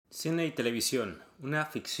Cine y televisión, una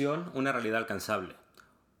ficción, una realidad alcanzable.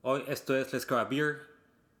 Hoy esto es Let's Grab a Beer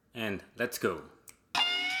and Let's Go.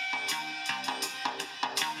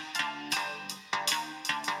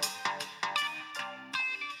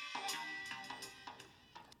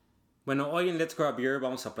 Bueno, hoy en Let's Grab a Beer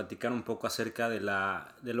vamos a platicar un poco acerca de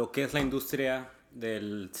lo que es la industria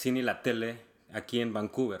del cine y la tele aquí en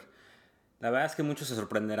Vancouver. La verdad es que muchos se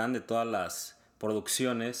sorprenderán de todas las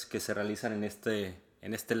producciones que se realizan en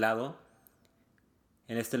este lado,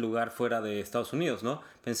 en este lugar fuera de Estados Unidos, ¿no?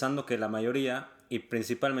 Pensando que la mayoría, y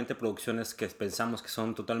principalmente producciones que pensamos que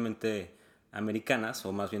son totalmente americanas,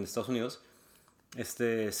 o más bien de Estados Unidos,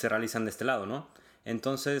 se realizan de este lado, ¿no?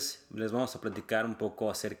 Entonces les vamos a platicar un poco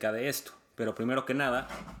acerca de esto. Pero primero que nada,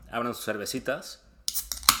 abran sus cervecitas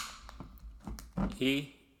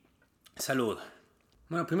y salud.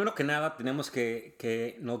 Bueno, primero que nada tenemos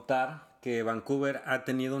que notar que Vancouver ha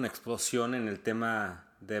tenido una explosión en el tema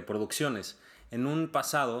de producciones. En un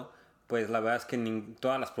pasado, pues la verdad es que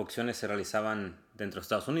todas las producciones se realizaban dentro de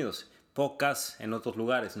Estados Unidos, pocas en otros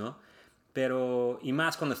lugares, ¿no? Pero, y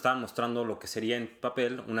más cuando estaban mostrando lo que sería en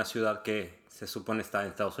papel una ciudad que se supone está en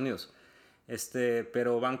Estados Unidos.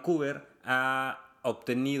 Pero Vancouver ha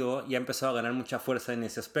obtenido y ha empezado a ganar mucha fuerza en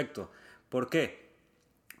ese aspecto. ¿Por qué?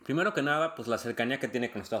 Primero que nada, pues la cercanía que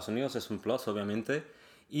tiene con Estados Unidos es un plus, obviamente.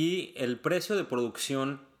 Y el precio de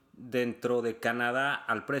producción dentro de Canadá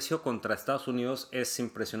al precio contra Estados Unidos es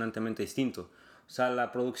impresionantemente distinto. O sea,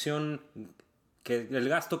 la producción, el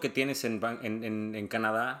gasto que tienes en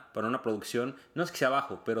Canadá para una producción no es que sea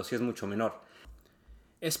bajo, pero sí es mucho menor.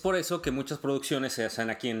 Es por eso que muchas producciones se hacen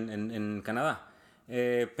aquí en Canadá.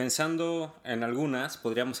 Pensando en algunas,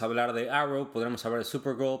 podríamos hablar de Arrow, podríamos hablar de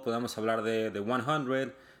Supergirl, podríamos hablar de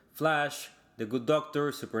 100, Flash, The Good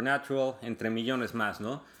Doctor, Supernatural, entre millones más,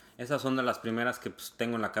 ¿no? Esas son de las primeras que pues,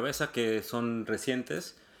 tengo en la cabeza, que son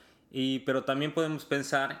recientes. Pero también podemos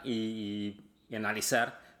pensar y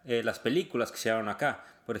analizar las películas que se llevaron acá.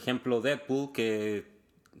 Por ejemplo, Deadpool, que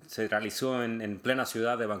se realizó en plena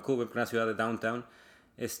ciudad de Vancouver, en plena ciudad de Downtown.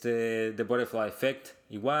 The Butterfly Effect,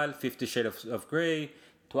 igual, 50 Shades of Grey,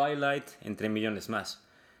 Twilight, entre millones más.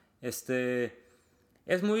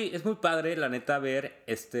 Es muy padre, la neta, ver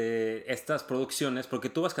estas producciones, porque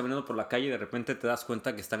tú vas caminando por la calle y de repente te das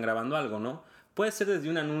cuenta que están grabando algo, ¿no? Puede ser desde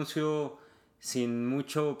un anuncio sin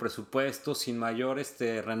mucho presupuesto, sin mayor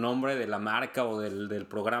renombre de la marca o del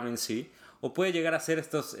programa en sí, o puede llegar a ser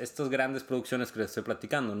estas grandes producciones que les estoy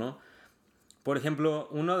platicando, ¿no? Por ejemplo,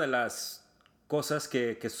 una de las cosas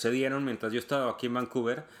que sucedieron mientras yo estaba aquí en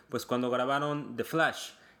Vancouver, pues cuando grabaron The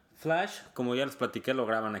Flash. Flash, como ya les platiqué, lo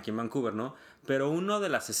graban aquí en Vancouver, ¿no? Pero una de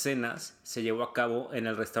las escenas se llevó a cabo en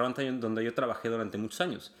el restaurante donde yo trabajé durante muchos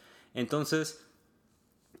años. Entonces,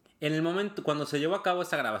 en el momento, cuando se llevó a cabo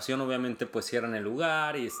esta grabación, obviamente pues cierran el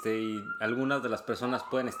lugar y algunas de las personas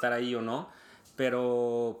pueden estar ahí o no,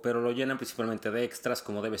 pero lo llenan principalmente de extras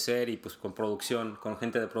como debe ser y pues con producción, con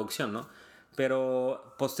gente de producción, ¿no?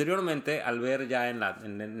 Pero posteriormente, al ver ya en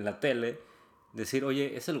la tele, decir,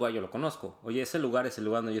 oye, ese lugar yo lo conozco, oye, ese lugar es el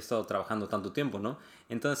lugar donde yo he estado trabajando tanto tiempo, ¿no?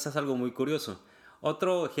 Entonces es algo muy curioso.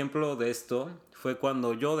 Otro ejemplo de esto fue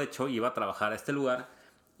cuando yo, de hecho, iba a trabajar a este lugar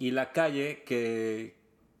y la calle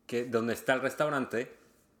donde está el restaurante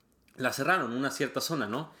la cerraron, una cierta zona,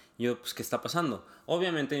 ¿no? Y yo, pues, ¿qué está pasando?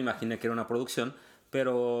 Obviamente me imaginé que era una producción,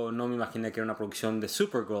 pero no me imaginé que era una producción de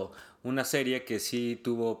Supergirl, una serie que sí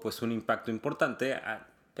tuvo pues un impacto importante,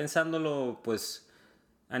 pensándolo pues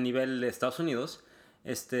a nivel de Estados Unidos.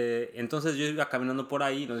 Entonces yo iba caminando por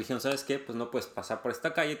ahí y nos dijeron, ¿sabes qué? Pues no puedes pasar por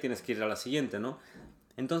esta calle, tienes que ir a la siguiente, ¿no?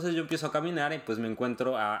 Entonces yo empiezo a caminar y pues me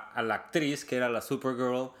encuentro a la actriz que era la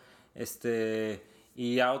Supergirl,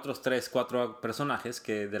 y a otros 3, 4 personajes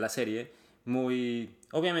de la serie, muy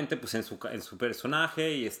obviamente pues en su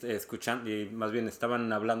personaje y escuchando, y más bien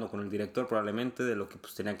estaban hablando con el director probablemente de lo que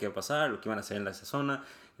pues tenía que pasar, lo que iban a hacer en esa zona,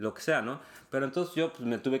 lo que sea, ¿no? Pero entonces yo pues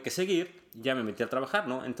me tuve que seguir, ya me metí a trabajar,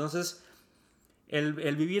 ¿no? Entonces el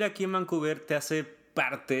vivir aquí en Vancouver te hace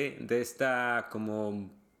parte de esta como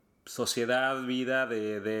sociedad, vida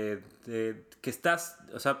que estás,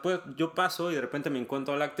 o sea, pues yo paso y de repente me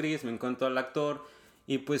encuentro a la actriz, me encuentro al actor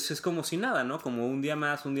y pues es como si nada, ¿no? Como un día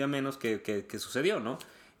más, un día menos que sucedió, ¿no?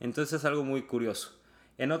 Entonces es algo muy curioso.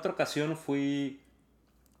 En otra ocasión fui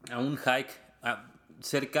a un hike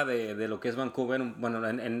cerca de lo que es Vancouver, bueno,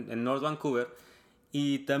 en North Vancouver,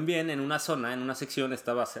 y también en una zona, en una sección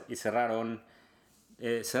estaba y cerraron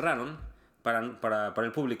para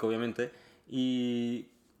el público, obviamente, y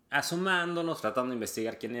asomándonos, tratando de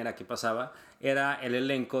investigar quién era, qué pasaba, era el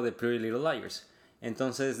elenco de Pretty Little Liars.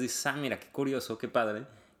 Entonces dices, mira, qué curioso, qué padre,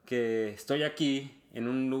 que estoy aquí en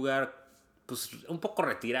un lugar pues un poco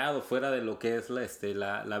retirado fuera de lo que es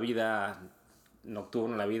la vida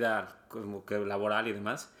nocturna, la vida como que laboral y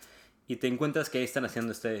demás, y te encuentras que ahí están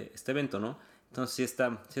haciendo este evento, ¿no? Entonces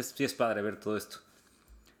sí es padre ver todo esto.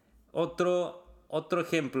 Otro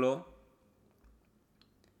ejemplo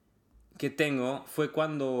que tengo fue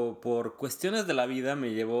cuando por cuestiones de la vida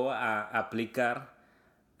me llevó a aplicar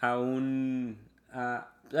a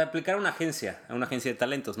a aplicar a una agencia de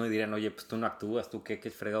talentos, ¿no? Y dirían, oye, pues tú no actúas, tú qué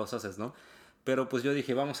fregados haces, ¿no? Pero pues yo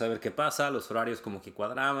dije, vamos a ver qué pasa, los horarios como que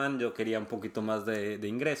cuadraban, yo quería un poquito más de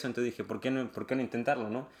ingreso, entonces dije, por qué no intentarlo,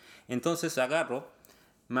 ¿no? Entonces agarro,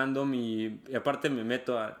 y aparte me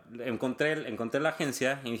meto encontré la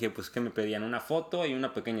agencia y dije, pues que me pedían una foto y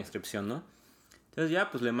una pequeña inscripción, ¿no? Entonces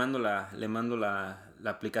ya, pues le mando la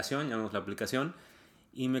aplicación, llamamos la aplicación,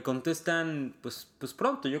 y me contestan, pues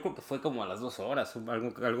pronto, yo creo que fue como a las 2 horas,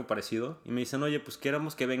 algo parecido, y me dicen, oye, pues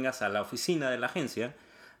queremos que vengas a la oficina de la agencia,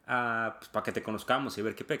 pues, para que te conozcamos y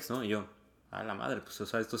ver qué pex, ¿no? Y yo, a la madre, pues, o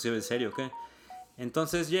sea, esto sí va en serio, ¿qué?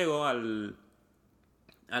 Entonces llego a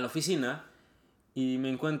la oficina y me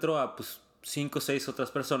encuentro a, pues, 5 o 6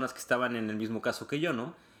 otras personas que estaban en el mismo caso que yo,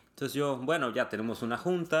 ¿no? Entonces yo, bueno, ya tenemos una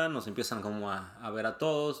junta, nos empiezan como a ver a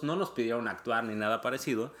todos, no nos pidieron actuar ni nada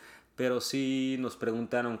parecido, pero sí nos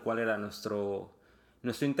preguntaron cuál era nuestro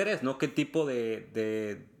interés, ¿no? ¿Qué tipo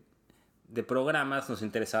de programas nos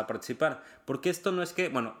interesaba participar? Porque esto no es que,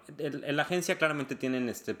 bueno, en la agencia claramente tienen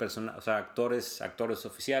o sea, actores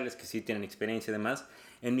oficiales que sí tienen experiencia y demás.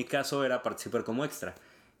 En mi caso era participar como extra.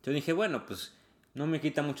 Yo dije, bueno, pues no me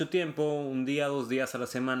quita mucho tiempo, un día, 2 días a la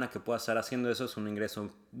semana que pueda estar haciendo eso es un ingreso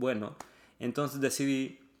bueno. Entonces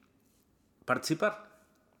decidí participar.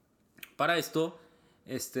 Para esto,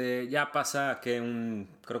 ya pasa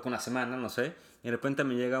creo que una semana, no sé, y de repente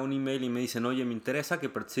me llega un email y me dicen, oye, me interesa que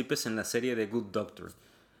participes en la serie de Good Doctor.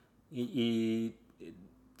 Y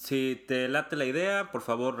si te late la idea, por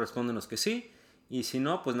favor respóndenos que sí. Y si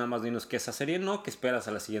no, pues nada más dinos que esa serie no, que esperas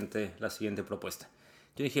a la siguiente propuesta.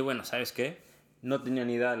 Yo dije, bueno, ¿sabes qué? No tenía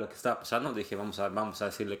ni idea de lo que estaba pasando. Dije, vamos a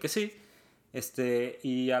decirle que sí.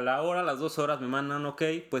 Y a las 2 horas me mandan, ok,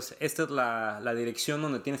 pues esta es la dirección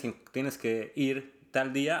donde tienes que ir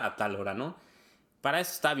tal día a tal hora, ¿no? Para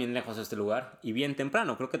eso está bien lejos de este lugar y bien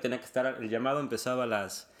temprano. Creo que el llamado empezaba a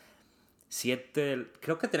las 7,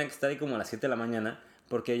 creo que tenía que estar ahí como a las 7 de la mañana,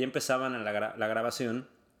 porque ahí empezaban la grabación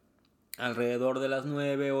alrededor de las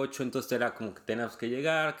 9 8, entonces era como que teníamos que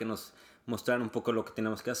llegar, que nos mostraran un poco lo que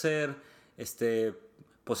teníamos que hacer,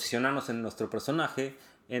 posicionarnos en nuestro personaje.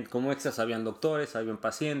 Como extras habían doctores, habían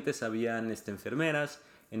pacientes, habían enfermeras.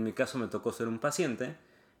 En mi caso me tocó ser un paciente,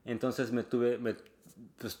 entonces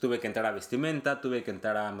pues tuve que entrar a vestimenta, tuve que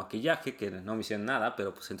entrar a maquillaje, que no me hicieron nada,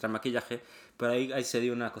 pero pues entré a maquillaje. Pero ahí se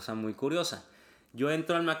dio una cosa muy curiosa. Yo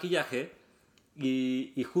entro al maquillaje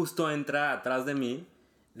y justo entra atrás de mí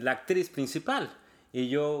la actriz principal. Y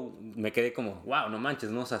yo me quedé como, wow, no manches,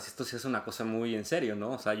 ¿no? O sea, esto sí es una cosa muy en serio,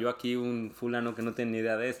 ¿no? O sea, yo aquí un fulano que no tiene ni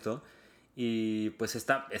idea de esto. Y pues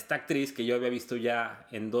esta actriz que yo había visto ya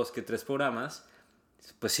en 2 que 3 programas,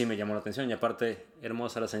 pues sí me llamó la atención. Y aparte,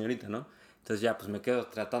 hermosa la señorita, ¿no? Entonces ya pues me quedo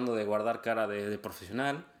tratando de guardar cara de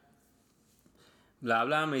profesional. Bla,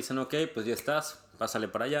 bla, me dicen, ok, pues ya estás, pásale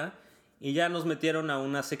para allá. Y ya nos metieron a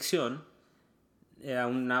una sección, a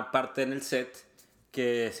una parte en el set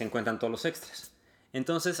que se encuentran todos los extras.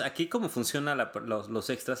 Entonces aquí cómo funciona los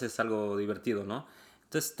extras es algo divertido, ¿no?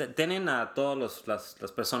 Entonces tienen a todas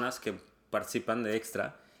las personas que participan de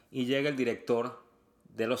extra y llega el director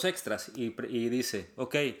de los extras y dice,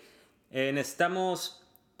 ok, necesitamos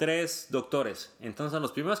 3 doctores. Entonces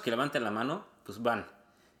los primeros que levanten la mano, pues van.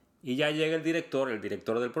 Y ya llega el director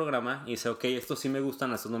del programa y dice, ok, estos sí me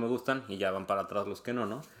gustan, estos no me gustan, y ya van para atrás los que no,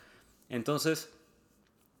 ¿no? Entonces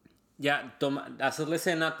ya haces la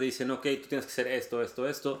escena, te dicen, ok, tú tienes que hacer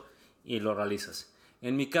esto, y lo realizas.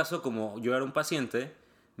 En mi caso, como yo era un paciente,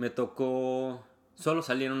 me tocó solo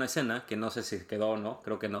salir en una escena, que no sé si quedó o no,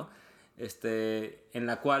 creo que no, en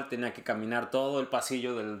la cual tenía que caminar todo el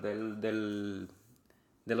pasillo del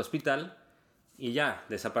hospital y ya,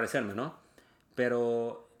 desaparecerme, ¿no?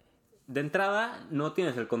 Pero de entrada no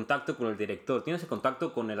tienes el contacto con el director, tienes el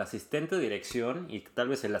contacto con el asistente de dirección y tal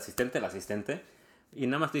vez el asistente del asistente, y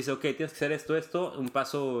nada más te dice, ok, tienes que hacer esto, un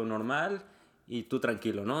paso normal y tú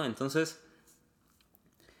tranquilo, ¿no? Entonces,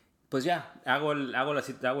 pues ya, hago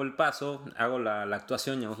el paso, hago la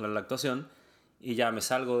actuación, llamamos la actuación, y ya me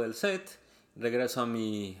salgo del set, regreso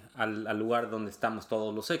al lugar donde estamos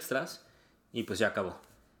todos los extras, y pues ya acabó.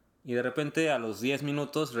 Y de repente a los 10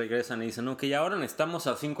 minutos regresan y dicen, ok, ahora necesitamos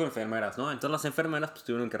a 5 enfermeras, ¿no? Entonces las enfermeras pues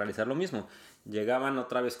tuvieron que realizar lo mismo. Llegaban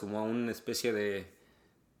otra vez como a una especie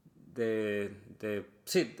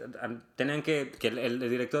sí, tenían que el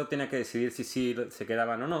director tenía que decidir si sí se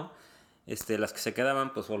quedaban o no. Las que se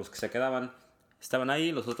quedaban, pues, o los que se quedaban, estaban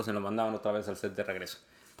ahí, los otros se los mandaban otra vez al set de regreso.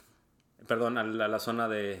 Perdón, a la zona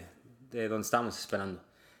de donde estábamos esperando.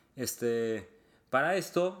 Para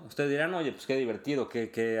esto, ustedes dirán, oye, pues qué divertido,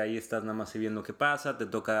 que ahí estás nada más viendo qué pasa, te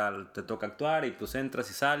toca actuar y pues entras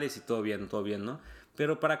y sales y todo bien, ¿no?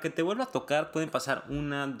 Pero para que te vuelva a tocar pueden pasar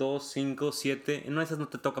 1, 2, 5, 7, en una de esas no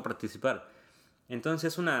te toca participar.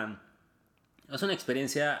 Entonces es una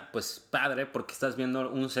experiencia pues padre porque estás viendo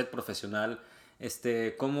un set profesional,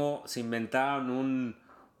 cómo se inventaron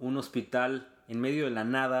un hospital en medio de la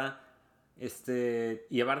nada,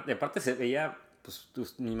 y aparte se veía, pues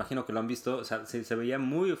me imagino que lo han visto, o sea, se veía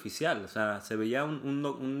muy oficial, o sea, se veía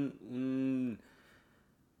un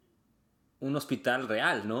hospital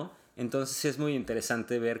real, ¿no? Entonces sí es muy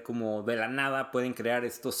interesante ver cómo de la nada pueden crear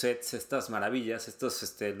estos sets, estas maravillas,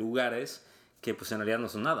 estos lugares que pues en realidad no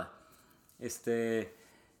son nada.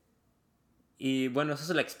 Y bueno, esa es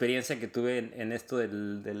la experiencia que tuve en esto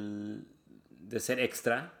de ser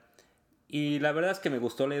extra. Y la verdad es que me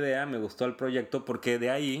gustó la idea, me gustó el proyecto, porque de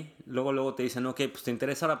ahí, luego te dicen, ok, pues te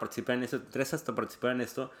interesa ahora participar en esto, te interesa hasta participar en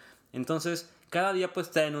esto. Entonces, cada día puedes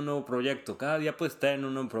estar en un nuevo proyecto, cada día puedes estar en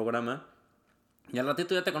un nuevo programa. Y al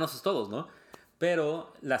ratito ya te conoces todos, ¿no?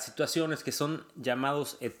 Pero las situaciones que son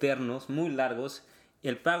llamados eternos, muy largos,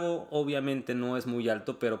 el pago obviamente no es muy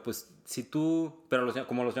alto, pero pues si tú, pero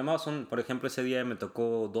como los llamados son, por ejemplo, ese día me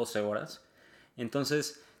tocó 12 horas,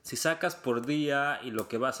 entonces si sacas por día y lo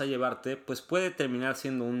que vas a llevarte, pues puede terminar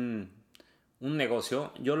siendo un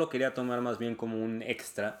negocio. Yo lo quería tomar más bien como un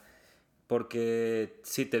extra, porque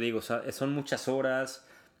sí te digo, o sea, son muchas horas.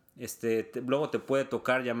 Luego te puede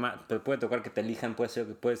tocar te puede tocar que te elijan, puede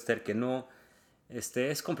ser que no.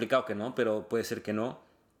 Es complicado que no, pero puede ser que no.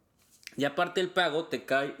 Y aparte el pago te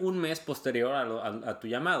cae un mes posterior a tu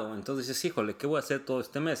llamado. Entonces dices, híjole, ¿qué voy a hacer todo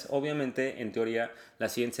este mes? Obviamente, en teoría, la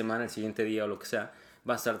siguiente semana, el siguiente día o lo que sea,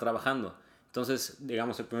 vas a estar trabajando. Entonces,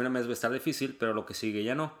 digamos, el primer mes va a estar difícil, pero lo que sigue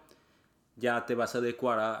ya no. Ya te vas a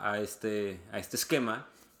adecuar a este esquema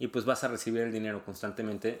y pues vas a recibir el dinero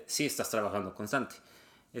constantemente si estás trabajando constante.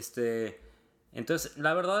 Entonces,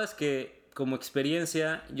 la verdad es que como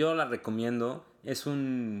experiencia yo la recomiendo. Es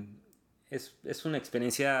una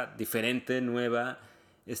experiencia diferente, nueva.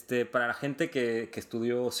 Para la gente que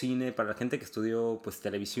estudió cine, para la gente que estudió pues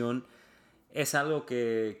televisión, es algo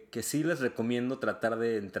que sí les recomiendo tratar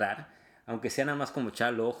de entrar, aunque sea nada más como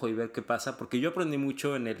echar el ojo y ver qué pasa, porque yo aprendí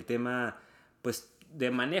mucho en el tema pues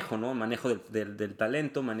de manejo, ¿no? Manejo del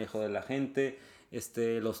talento, manejo de la gente,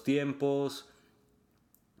 los tiempos,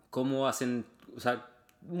 cómo hacen, o sea,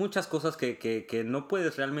 muchas cosas que no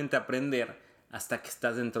puedes realmente aprender hasta que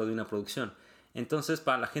estás dentro de una producción. Entonces,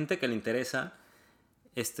 para la gente que le interesa,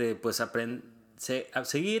 pues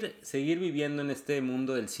seguir viviendo en este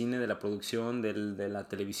mundo del cine, de la producción, de la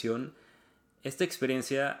televisión, esta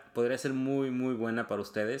experiencia podría ser muy, muy buena para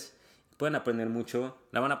ustedes. Pueden aprender mucho,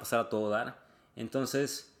 la van a pasar a todo dar.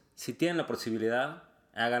 Entonces, si tienen la posibilidad,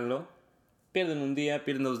 háganlo. Pierden un día,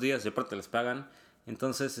 pierden 2 días, de aparte les pagan.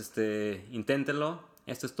 Entonces, inténtenlo.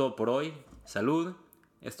 Esto es todo por hoy. Salud.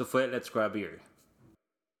 Esto fue Let's Grab Beer.